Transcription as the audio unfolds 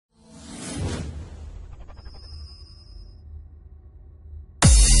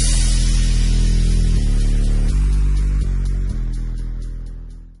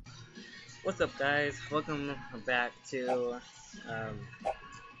What's up, guys? Welcome back to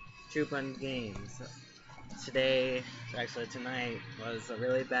True Fun Games. Tonight was a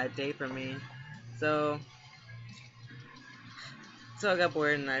really bad day for me, so I got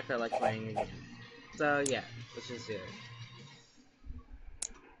bored and I felt like playing again. So yeah, let's just do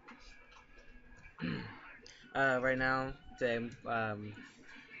it. Right now, today,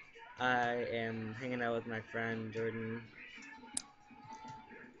 I am hanging out with my friend Jordan.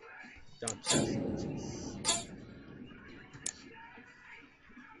 Don't trust bitches.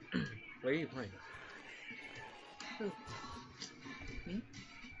 What are you playing? Who? Me?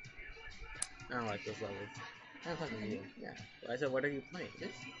 I don't like those levels. I'm talking to you. Yeah. I said, what are you playing? This?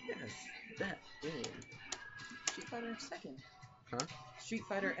 Yes, that game. Street Fighter X Tekken. Huh? Street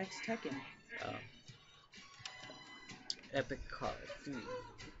Fighter X Tekken. Oh. Epic Card 3.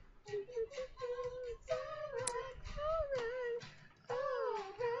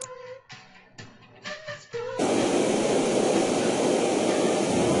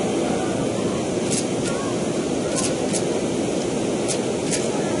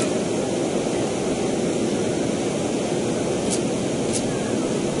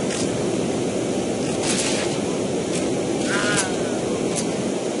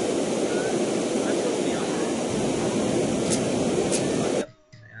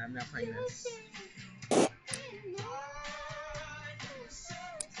 I'm not playing this.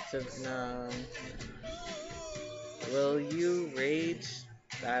 So, no. Will you rage?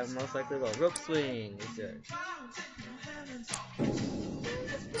 I most likely will. Rope swing. Is it?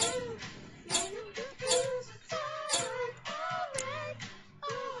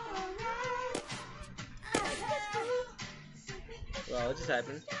 Well, what just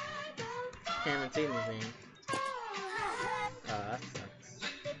happened? Can't even see anything. That sucks.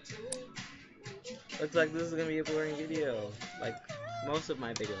 Looks like this is gonna be a boring video. Like most of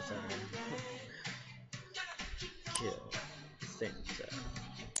my videos are. Kill. Center.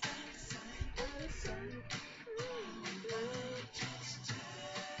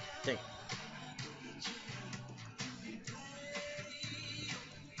 Dang.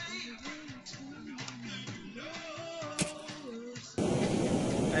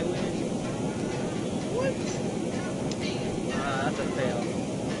 I win. What? That's a fail.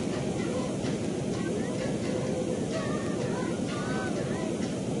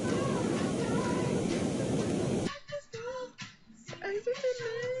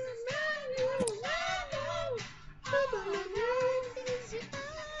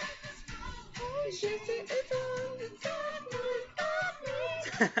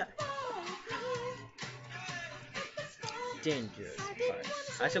 Dangerous part.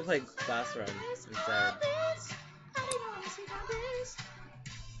 I should play Class Run instead.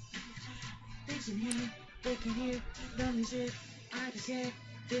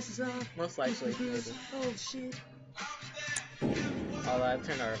 Most likely, maybe. Oh shit. Although I've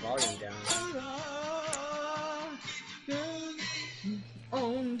turned our volume down.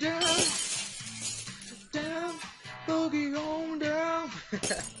 On down, down, boogie on down,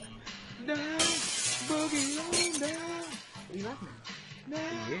 down, boogie on down. What are you laughing at? Down,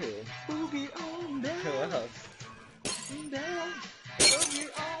 You. boogie on down. Who else? Down, boogie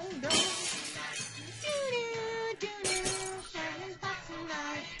on down.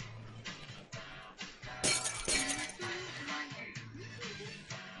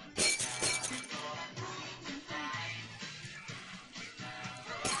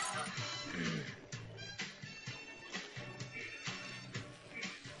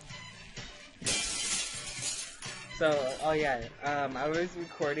 So, oh yeah, I was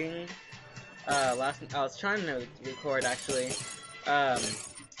recording, I was trying to record, actually,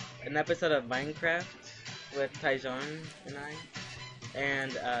 an episode of Minecraft with Taijon and I,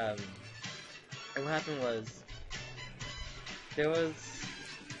 and what happened was, there was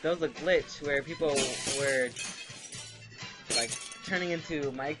a glitch where people were, like, turning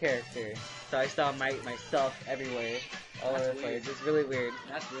into my character, so I saw myself everywhere, all over the place. It's really weird.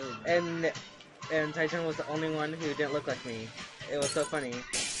 That's really weird. And Taichung was the only one who didn't look like me. It was so funny.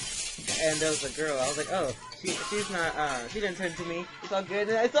 And there was a girl. I was like, oh, she's not. She didn't turn to me. It's all good.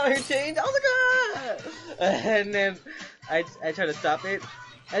 And I saw her change. I was like, ah! And then I tried to stop it,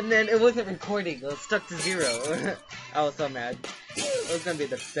 and then it wasn't recording. It was stuck to 0. I was so mad. It was gonna be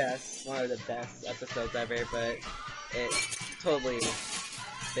the best, one of the best episodes ever, but it totally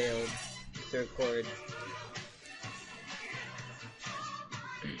failed to record.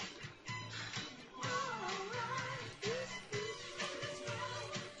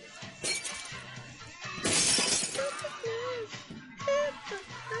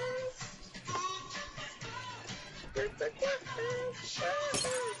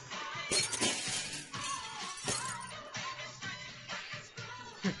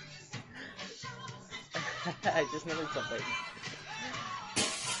 I just noticed something.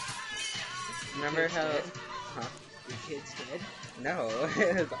 Remember Kid's how? dead? Huh? Your kid's dead? No,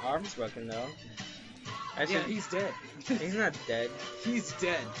 his arm's broken though. Actually, Yeah, he's dead. he's not dead. He's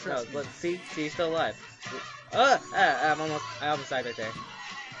dead. No, Trust me. look, see, he's still alive. I almost died right there.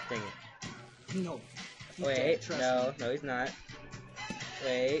 Dang it. No. He's Wait, dead. Trust no, me. no, he's not.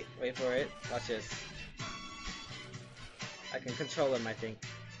 Wait for it. Watch this. I can control him, I think.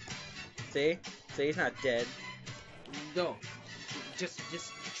 See, he's not dead. No. Just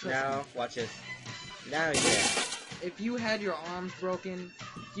trust me. Now, watch this. Now he's dead. If you had your arms broken,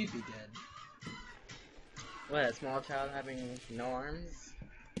 you'd be dead. What, a small child having no arms?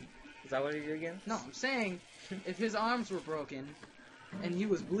 Is that what he did again? No, I'm saying, if his arms were broken and he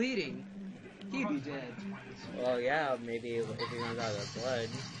was bleeding, he'd be dead. Well, yeah, maybe if he runs out of blood.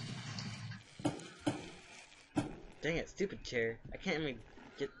 Dang it, stupid chair. I can't even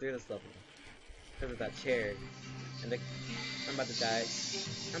get through this level. Because of that chair. And I'm about to die.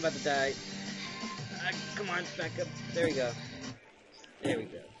 I'm about to die. Come on, back up. There we go. There we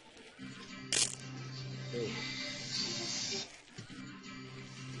go. Ooh.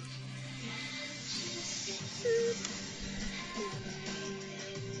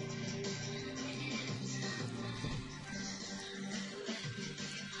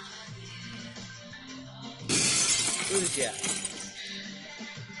 Ooh, yeah.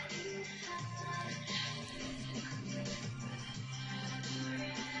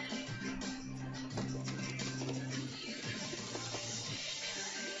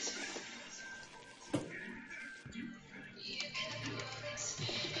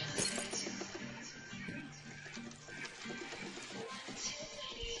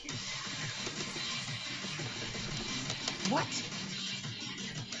 What?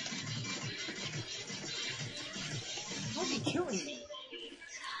 Don't be killing me.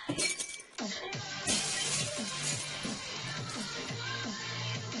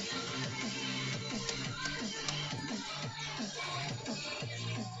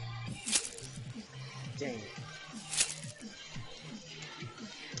 Dang it.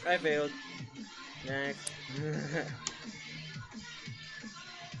 I failed. Next.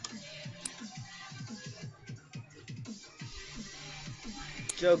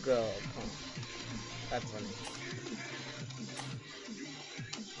 Jogo. Oh, that's funny.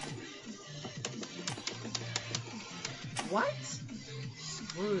 What?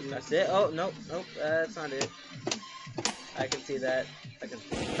 Screw this. That's it? Oh, nope, that's not it. I can see that.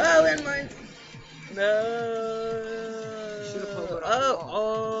 Oh, landmines! No! Should've pulled it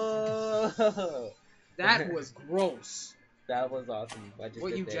off the Oh! That was gross. That was awesome.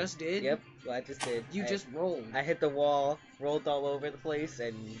 What you just did? Yep, what I just did. You just rolled. I hit the wall, rolled all over the place,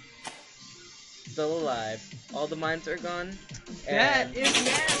 and still alive. All the mines are gone. That is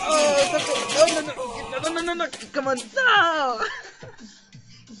nasty. Oh, no! Come on, no!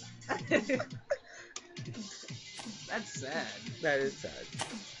 That's sad. That is sad.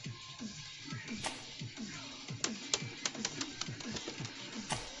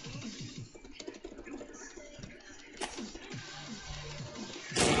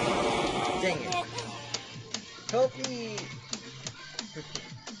 Dang it. Help me!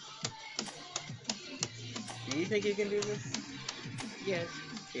 Do you think you can do this? Yes.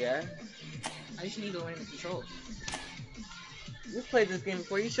 Yeah? I just need to learn the controls. You played this game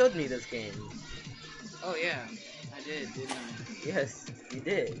before, you showed me this game. Oh yeah, I did, didn't I? Yes, you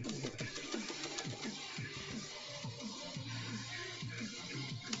did.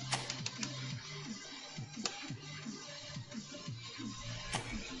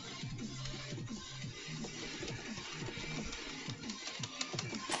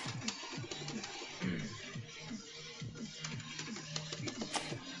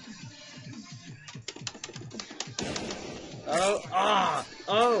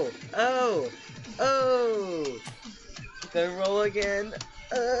 Oh! Gonna roll again.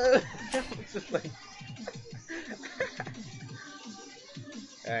 It's just like.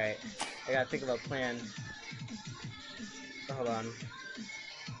 Alright, I gotta think of a plan. Hold on.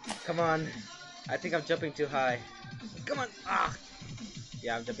 Come on. I think I'm jumping too high. Come on! Ah!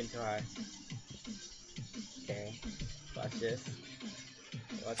 Yeah, I'm jumping too high. Okay. Watch this.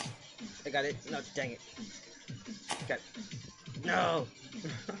 Watch. I got it. No, dang it. Got it. No!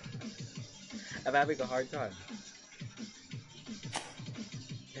 I'm having a hard time.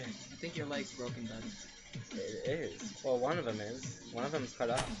 I think your leg's broken, bud. It is. Well, one of them is. One of them's cut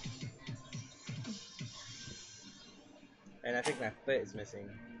off. And I think my foot is missing.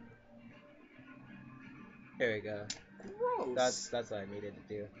 Here we go. Gross. That's what I needed to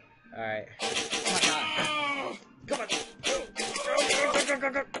do. Alright. Oh my god. Come on! Go!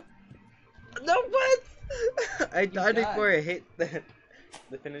 Go! No, what? I died died. before I hit the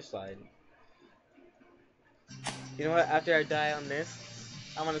finish line. You know what? After I die on this,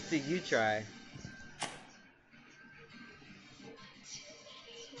 I want to see you try.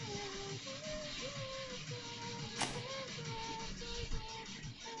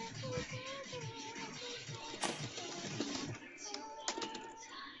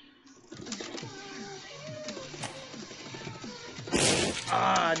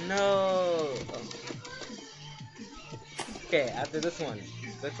 Ah, no! Oh. Okay, after this one.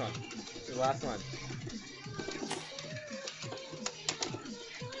 This one. This is the last one.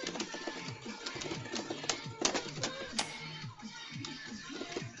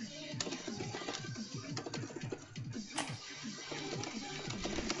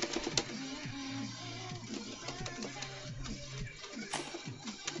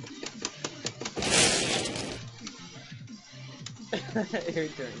 Your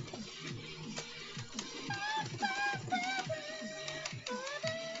turn.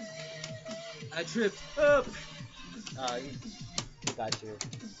 I tripped up. You got you.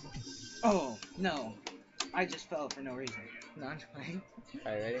 Oh, no. I just fell for no reason. No, I'm playing.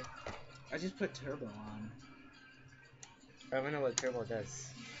 Alright, ready? I just put turbo on. I don't know what turbo does.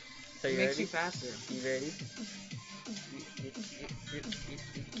 So It you makes ready? you faster. You ready?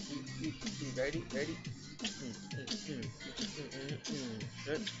 You ready? Ready?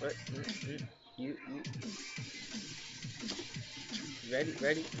 You ready?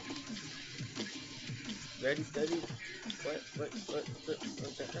 Ready? Ready? Steady? What?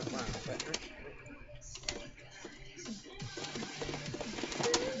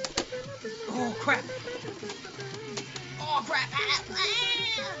 Oh, crap. Oh, crap.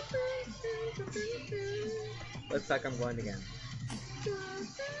 Looks like I'm going again.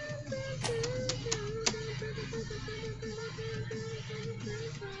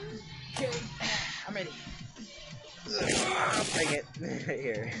 Okay, I'm ready. Bring it.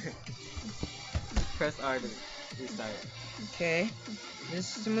 Here. Press R to restart. Okay.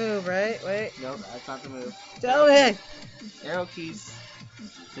 This is to move, right? Wait. Nope, that's not the move. Tell me! Arrow keys.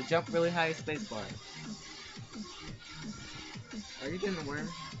 To jump really high, spacebar. Are you doing the worm?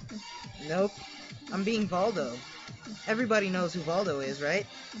 Nope. I'm being Valdo. Everybody knows who Valdo is, right?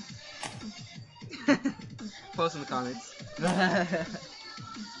 Post in the comments.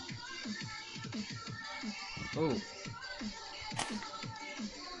 Ooh.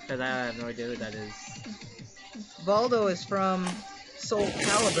 Because I have no idea who that is. Valdo is from Soul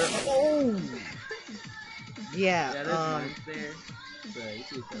Calibur. Oh! Yeah, Yeah, there's mines there. So you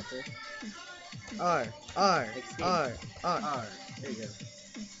should be careful. R. There you go.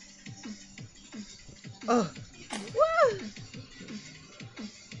 Oh! Woo!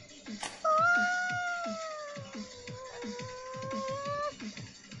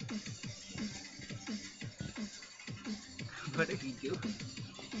 What are you doing?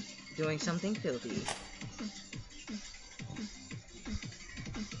 Doing something filthy.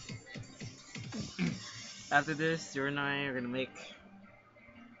 After this, you and I are gonna make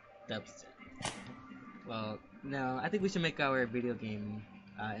dubstep. Well, no, I think we should make our video game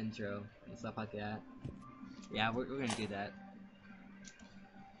intro and stuff like that. Yeah, we're gonna do that.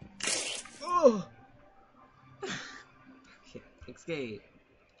 Oh! Escape.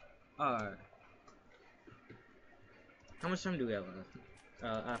 R. How much time do we have left?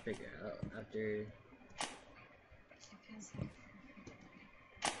 I'll figure it out after.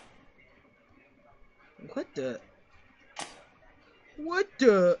 What the? What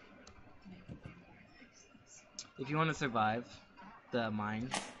the? If you want to survive the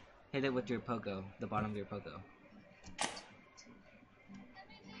mines, hit it with your pogo, the bottom of your pogo.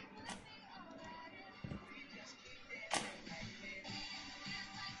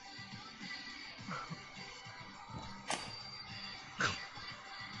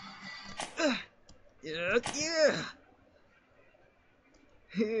 Yeah.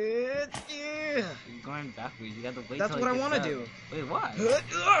 Yeah. You're going backwards. You gotta wait. That's till what it I gets want to up. do. Wait, what?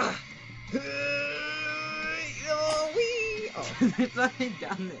 Oh. There's nothing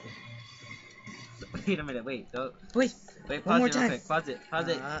down there. Wait a minute. Wait. Don't. Wait. Wait. One Pause more it real time. quick. Pause it. Pause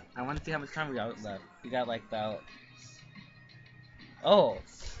it. I want to see how much time we got left. We got like about. Oh.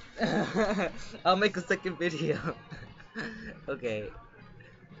 I'll make a second video. Okay.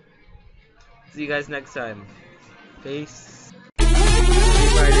 See you guys next time. Peace.